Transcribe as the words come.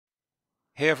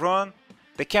Hey everyone!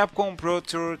 The Capcom Pro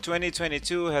Tour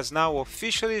 2022 has now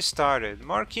officially started,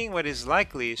 marking what is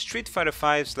likely Street Fighter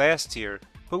V's last year,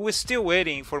 but we're still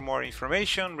waiting for more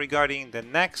information regarding the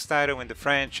next title in the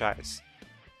franchise.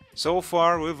 So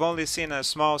far, we've only seen a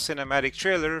small cinematic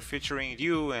trailer featuring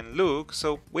Ryu and Luke,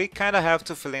 so we kinda have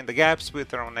to fill in the gaps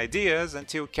with our own ideas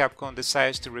until Capcom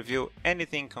decides to reveal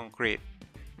anything concrete.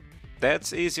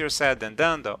 That's easier said than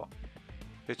done though.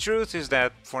 The truth is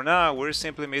that, for now, we're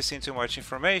simply missing too much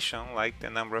information, like the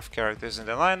number of characters in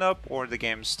the lineup or the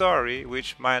game's story,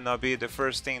 which might not be the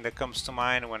first thing that comes to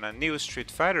mind when a new Street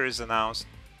Fighter is announced,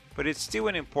 but it's still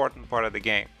an important part of the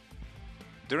game.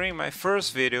 During my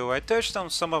first video, I touched on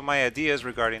some of my ideas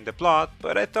regarding the plot,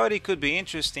 but I thought it could be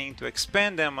interesting to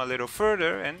expand them a little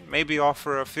further and maybe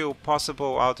offer a few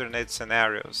possible alternate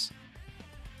scenarios.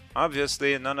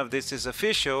 Obviously, none of this is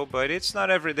official, but it's not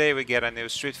every day we get a new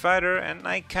Street Fighter, and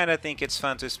I kinda think it's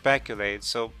fun to speculate,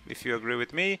 so if you agree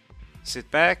with me, sit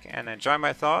back and enjoy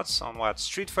my thoughts on what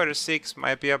Street Fighter 6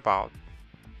 might be about.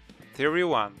 Theory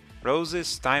 1.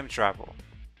 Rose's Time Travel.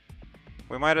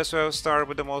 We might as well start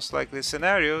with the most likely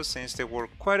scenario, since there were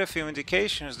quite a few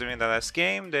indications during the last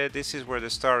game that this is where the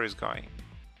story is going.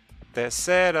 That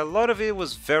said, a lot of it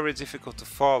was very difficult to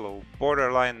follow,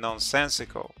 borderline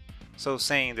nonsensical. So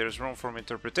saying there's room for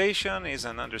interpretation is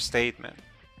an understatement.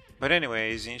 But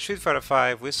anyways, in Street Fighter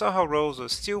V we saw how Rose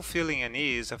was still feeling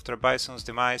unease after Bison's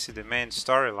demise in the main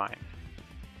storyline.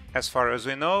 As far as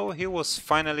we know, he was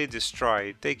finally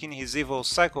destroyed, taking his evil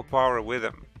psycho power with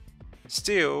him.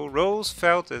 Still, Rose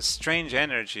felt a strange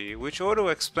energy, which Odo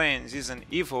explains isn't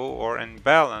evil or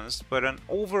imbalanced, but an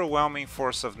overwhelming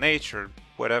force of nature,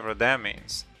 whatever that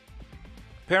means.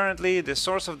 Apparently, the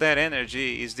source of that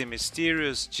energy is the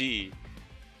mysterious G,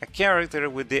 a character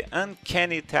with the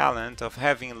uncanny talent of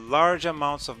having large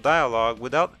amounts of dialogue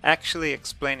without actually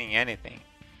explaining anything.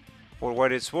 For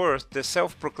what it's worth, the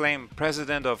self-proclaimed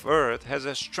President of Earth has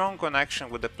a strong connection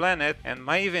with the planet and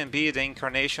might even be the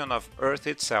incarnation of Earth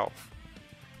itself.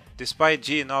 Despite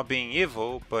G not being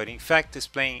evil, but in fact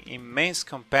displaying immense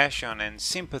compassion and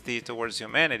sympathy towards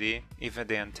humanity, even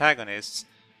the antagonists,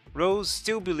 Rose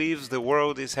still believes the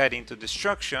world is heading to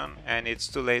destruction and it's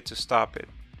too late to stop it.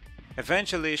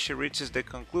 Eventually she reaches the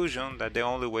conclusion that the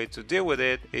only way to deal with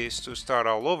it is to start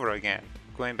all over again,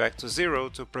 going back to zero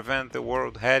to prevent the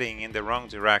world heading in the wrong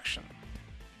direction.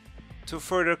 To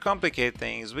further complicate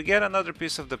things, we get another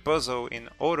piece of the puzzle in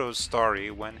Odo's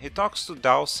story when he talks to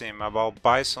Dhalsim about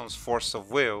Bison's force of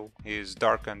will, his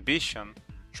dark ambition,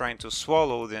 trying to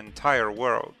swallow the entire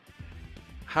world.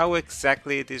 How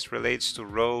exactly this relates to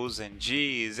Rose and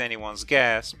G is anyone's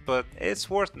guess, but it's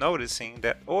worth noticing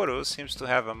that Odo seems to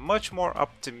have a much more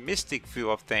optimistic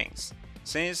view of things,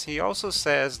 since he also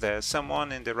says that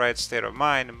someone in the right state of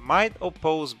mind might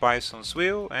oppose Bison's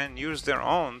will and use their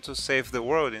own to save the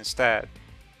world instead.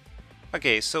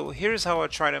 Okay, so here's how I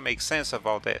try to make sense of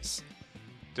all this.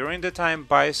 During the time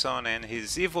Bison and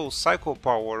his evil psycho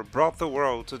power brought the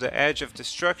world to the edge of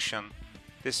destruction,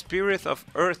 the spirit of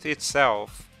Earth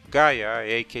itself, Gaia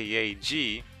aka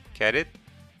G, get it,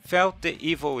 felt the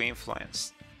evil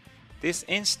influence. This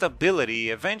instability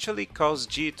eventually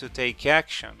caused G to take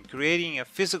action, creating a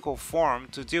physical form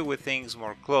to deal with things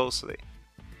more closely.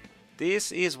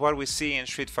 This is what we see in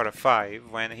Street Fighter V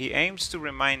when he aims to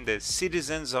remind the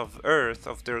citizens of Earth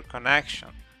of their connection,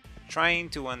 trying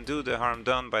to undo the harm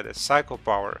done by the psycho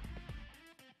power.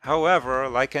 However,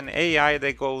 like an AI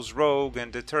that goes rogue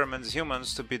and determines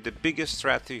humans to be the biggest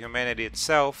threat to humanity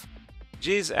itself,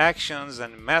 G's actions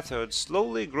and methods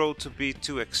slowly grow to be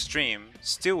too extreme,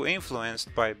 still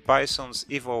influenced by Bison's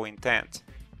evil intent.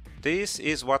 This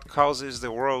is what causes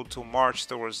the world to march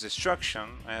towards destruction,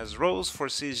 as Rose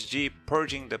foresees G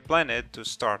purging the planet to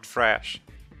start fresh.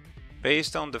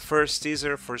 Based on the first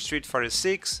teaser for Street Fighter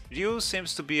 6, Ryu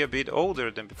seems to be a bit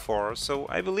older than before, so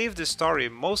I believe the story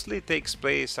mostly takes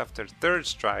place after Third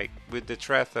Strike, with the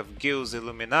threat of Gil's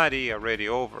Illuminati already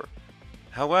over.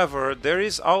 However, there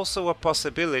is also a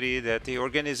possibility that the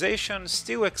organization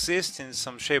still exists in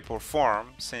some shape or form,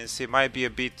 since it might be a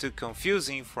bit too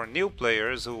confusing for new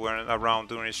players who weren't around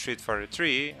during Street Fighter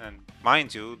 3, and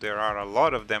mind you, there are a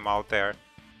lot of them out there,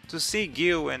 to see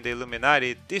Gil and the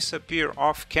Illuminati disappear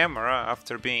off camera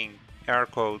after being, air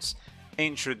quotes,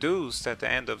 introduced at the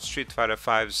end of Street Fighter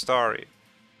V's story.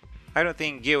 I don't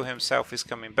think Gil himself is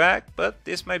coming back, but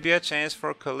this might be a chance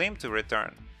for Kalim to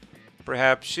return.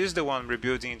 Perhaps she's the one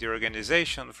rebuilding the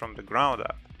organization from the ground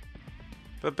up.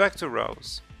 But back to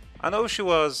Rose. I know she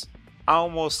was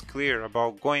almost clear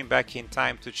about going back in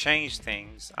time to change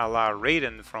things, a la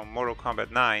Raiden from Mortal Kombat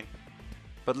 9,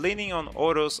 but leaning on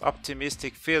Odo's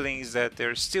optimistic feelings that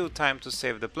there's still time to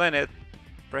save the planet,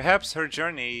 Perhaps her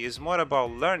journey is more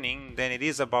about learning than it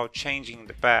is about changing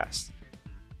the past.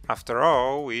 After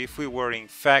all, if we were in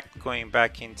fact going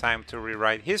back in time to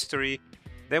rewrite history,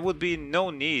 there would be no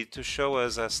need to show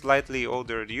us a slightly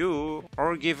older Ryu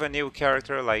or give a new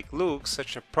character like Luke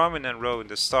such a prominent role in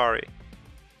the story.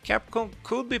 Capcom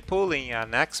could be pulling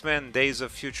an X-Men Days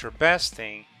of Future Past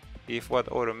thing, if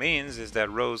what Oro means is that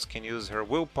Rose can use her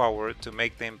willpower to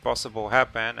make the impossible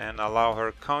happen and allow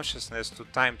her consciousness to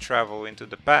time travel into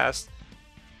the past,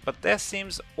 but that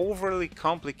seems overly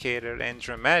complicated and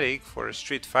dramatic for a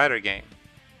Street Fighter game.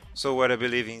 So what I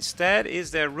believe instead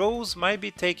is that Rose might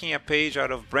be taking a page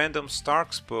out of Brandon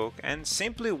Stark's book and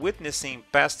simply witnessing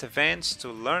past events to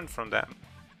learn from them.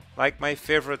 Like my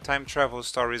favorite time travel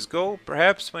stories go,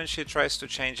 perhaps when she tries to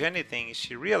change anything,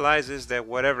 she realizes that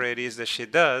whatever it is that she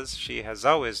does, she has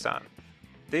always done.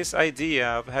 This idea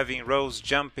of having Rose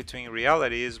jump between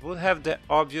realities would have the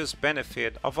obvious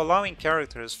benefit of allowing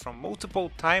characters from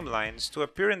multiple timelines to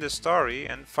appear in the story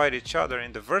and fight each other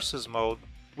in the versus mode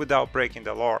without breaking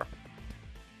the lore.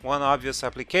 One obvious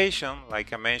application,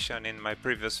 like I mentioned in my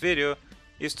previous video,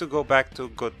 is to go back to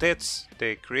Gotetsu,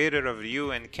 the creator of Ryu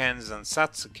and Ken's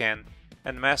Ansatsu Ken,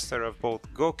 and master of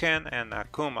both Goken and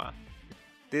Akuma.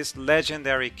 This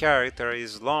legendary character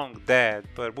is long dead,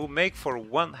 but will make for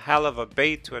one hell of a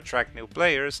bait to attract new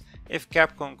players if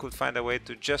Capcom could find a way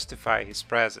to justify his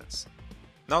presence.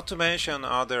 Not to mention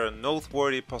other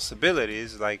noteworthy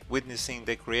possibilities like witnessing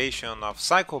the creation of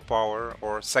Psycho Power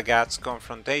or Sagat's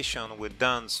confrontation with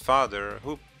Dan's father,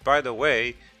 who, by the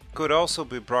way, could also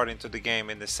be brought into the game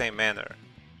in the same manner.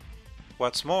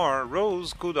 What's more,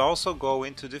 Rose could also go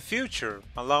into the future,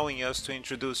 allowing us to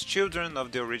introduce children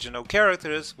of the original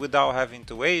characters without having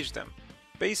to age them,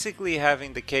 basically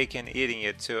having the cake and eating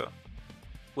it too.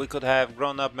 We could have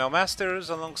grown-up Melmasters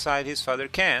alongside his father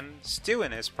Ken, still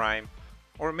in his prime,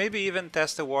 or maybe even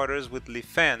test the waters with Li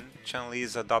Fen,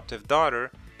 Chun-Li's adoptive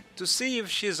daughter, to see if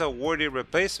she's a worthy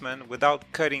replacement without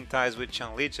cutting ties with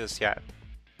Chun-Li just yet.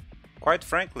 Quite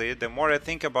frankly, the more I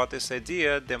think about this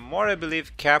idea, the more I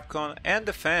believe Capcom and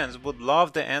the fans would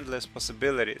love the endless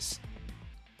possibilities.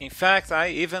 In fact, I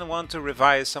even want to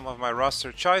revise some of my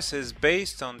roster choices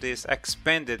based on this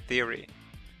expanded theory.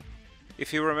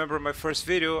 If you remember my first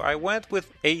video, I went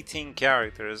with 18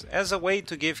 characters as a way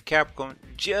to give Capcom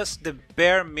just the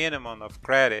bare minimum of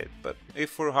credit, but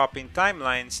if we're hopping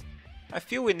timelines, I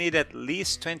feel we need at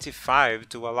least 25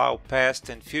 to allow past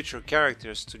and future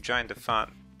characters to join the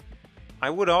fun. I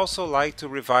would also like to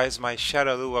revise my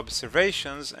Shadaloo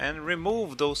observations and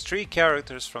remove those 3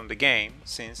 characters from the game,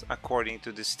 since according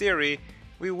to this theory,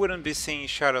 we wouldn't be seeing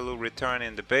Shadaloo return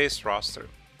in the base roster.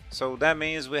 So that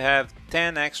means we have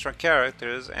 10 extra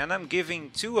characters, and I'm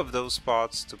giving 2 of those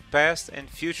spots to past and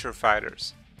future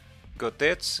fighters.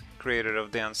 Gotetsu, creator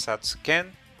of the Ansatsu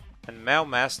Ken, and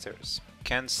Melmasters,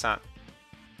 Ken's son.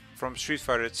 From Street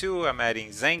Fighter 2 I'm adding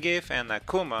Zangief and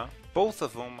Akuma, both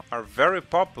of whom are very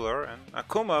popular, and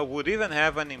Akuma would even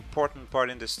have an important part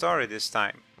in the story this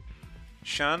time.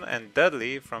 Shun and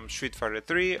Dudley from Street Fighter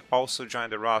 3 also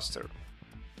joined the roster.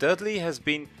 Dudley has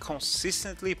been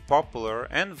consistently popular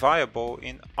and viable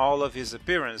in all of his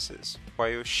appearances,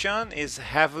 while Shun is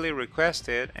heavily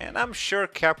requested, and I'm sure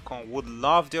Capcom would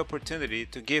love the opportunity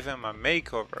to give him a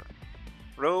makeover.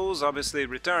 Rose obviously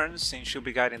returns since she'll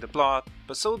be guiding the plot,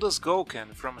 but so does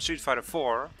Goken from Street Fighter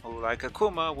 4, who like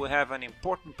Akuma will have an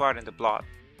important part in the plot.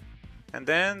 And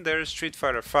then there's Street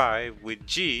Fighter 5 with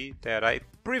G that I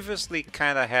previously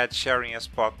kinda had sharing a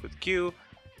spot with Q,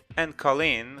 and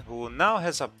Colleen, who now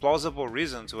has a plausible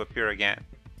reason to appear again.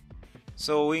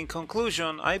 So in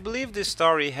conclusion, I believe this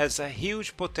story has a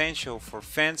huge potential for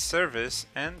fan service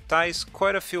and ties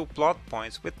quite a few plot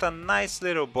points with a nice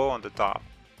little bow on the top.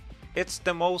 It's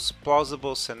the most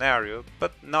plausible scenario,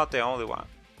 but not the only one.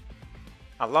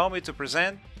 Allow me to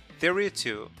present Theory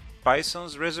 2,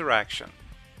 Bison's Resurrection.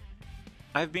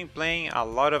 I've been playing a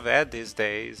lot of Ed these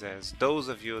days, as those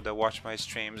of you that watch my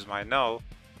streams might know,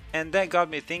 and that got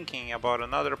me thinking about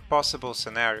another possible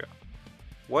scenario.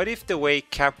 What if the way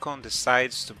Capcom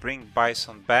decides to bring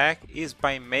Bison back is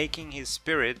by making his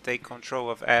spirit take control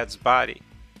of Ed's body?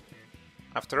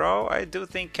 After all, I do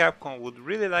think Capcom would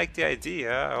really like the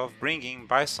idea of bringing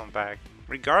Bison back,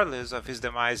 regardless of his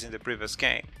demise in the previous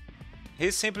game.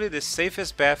 He's simply the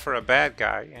safest bet for a bad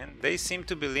guy, and they seem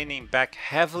to be leaning back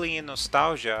heavily in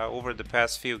nostalgia over the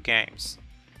past few games.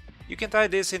 You can tie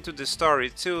this into the story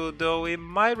too, though it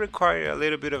might require a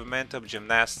little bit of mental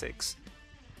gymnastics.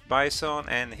 Bison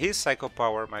and his Psycho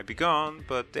Power might be gone,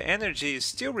 but the energy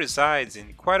still resides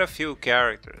in quite a few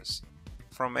characters.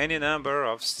 from any number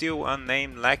of still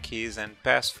unnamed lackeys and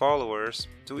past followers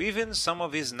to even some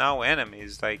of his now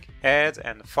enemies like Ed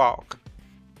and Falk.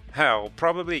 Hell,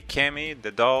 probably Cammy,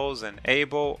 the Dolls, and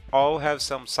Abel all have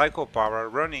some psycho power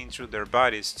running through their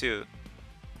bodies too.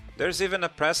 There's even a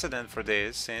precedent for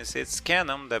this, since it's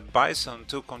canon that Bison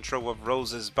took control of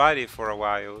Rose's body for a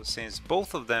while, since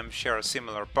both of them share a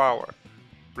similar power.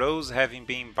 Rose having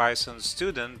been Bison's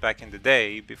student back in the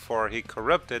day, before he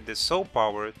corrupted the soul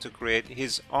power to create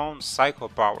his own psycho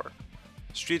power.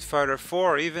 Street Fighter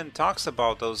IV even talks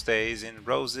about those days in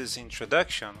Rose's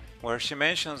introduction, where she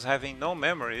mentions having no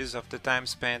memories of the time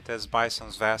spent as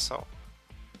Bison's vassal.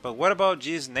 But what about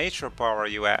G's nature power,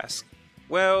 you ask?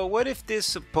 Well, what if this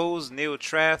supposed new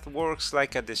threat works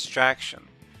like a distraction?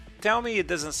 Tell me it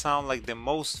doesn't sound like the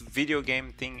most video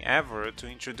game thing ever to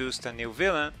introduce a new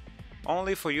villain,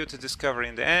 only for you to discover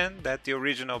in the end that the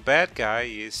original bad guy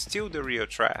is still the real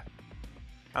threat.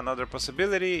 Another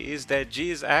possibility is that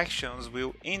G's actions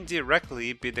will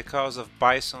indirectly be the cause of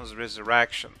Bison's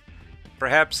resurrection.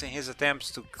 Perhaps in his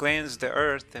attempts to cleanse the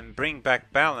earth and bring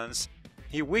back balance,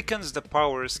 he weakens the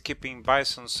powers keeping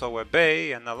Bison's soul at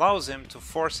bay and allows him to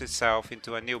force itself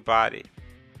into a new body.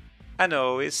 I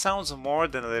know, it sounds more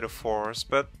than a little force,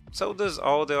 but so does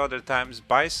all the other times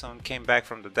Bison came back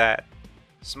from the dead.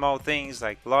 Small things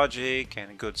like logic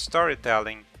and good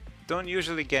storytelling don't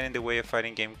usually get in the way of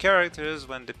fighting game characters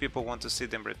when the people want to see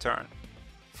them return.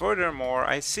 Furthermore,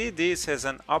 I see this as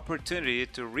an opportunity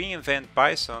to reinvent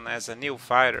Bison as a new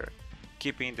fighter,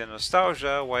 keeping the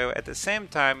nostalgia while at the same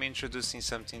time introducing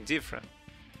something different.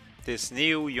 This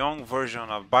new, young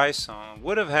version of Bison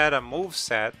would have had a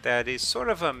moveset that is sort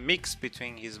of a mix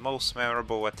between his most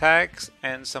memorable attacks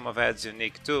and some of Ed's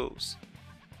unique tools.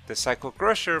 The Psycho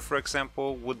Crusher, for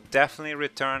example, would definitely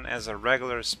return as a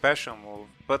regular special move,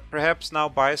 but perhaps now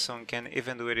Bison can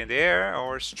even do it in the air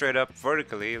or straight up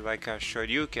vertically like a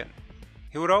Shoryuken.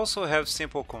 He would also have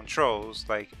simple controls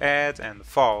like Ed and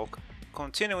Falk,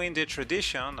 continuing the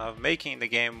tradition of making the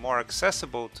game more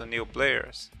accessible to new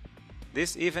players.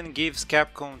 This even gives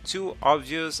Capcom two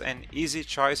obvious and easy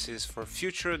choices for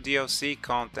future DLC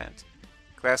content.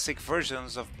 Classic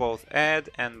versions of both Ed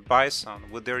and Bison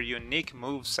with their unique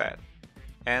moveset.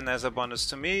 And as a bonus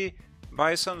to me,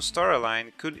 Bison's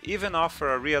storyline could even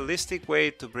offer a realistic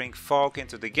way to bring Falk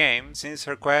into the game, since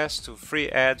her quest to free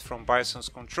Ed from Bison's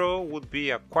control would be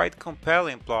a quite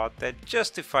compelling plot that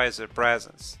justifies her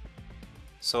presence.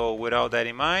 So with all that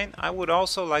in mind, I would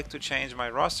also like to change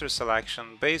my roster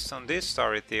selection based on this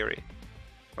story theory.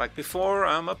 Like before,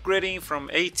 I'm upgrading from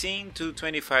 18 to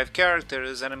 25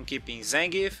 characters and I'm keeping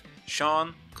Zangief,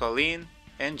 Sean, Colleen,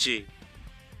 and G.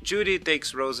 Judy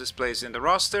takes Rose's place in the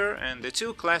roster, and the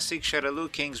two classic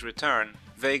Shadaloo Kings return,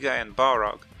 Vega and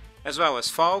Balrog, as well as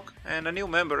Falk and a new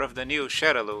member of the new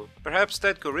Shadaloo, perhaps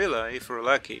that gorilla if we're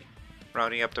lucky.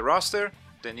 Rounding up the roster,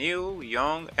 the new,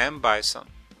 young M. Bison.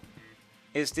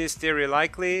 Is this theory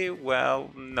likely? Well,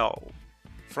 no.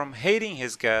 From hating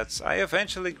his guts, I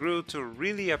eventually grew to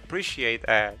really appreciate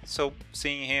Ed, so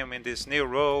seeing him in this new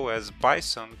role as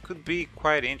Bison could be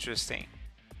quite interesting.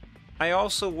 I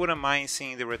also wouldn't mind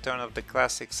seeing the return of the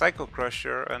classic Psycho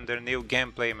Crusher under new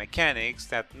gameplay mechanics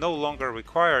that no longer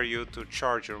require you to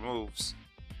charge your moves.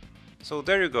 So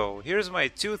there you go, here's my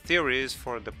two theories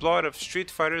for the plot of Street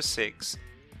Fighter VI.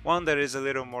 One that is a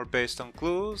little more based on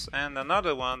clues, and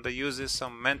another one that uses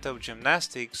some mental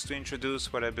gymnastics to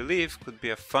introduce what I believe could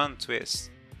be a fun twist.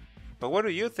 But what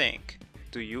do you think?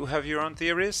 Do you have your own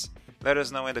theories? Let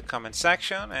us know in the comment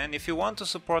section, and if you want to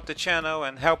support the channel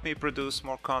and help me produce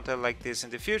more content like this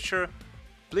in the future,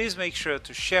 please make sure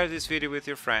to share this video with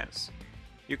your friends.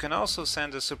 You can also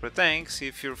send a super thanks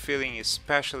if you're feeling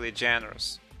especially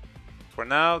generous. For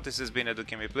now, this has been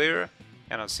Edukimi Player,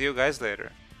 and I'll see you guys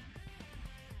later.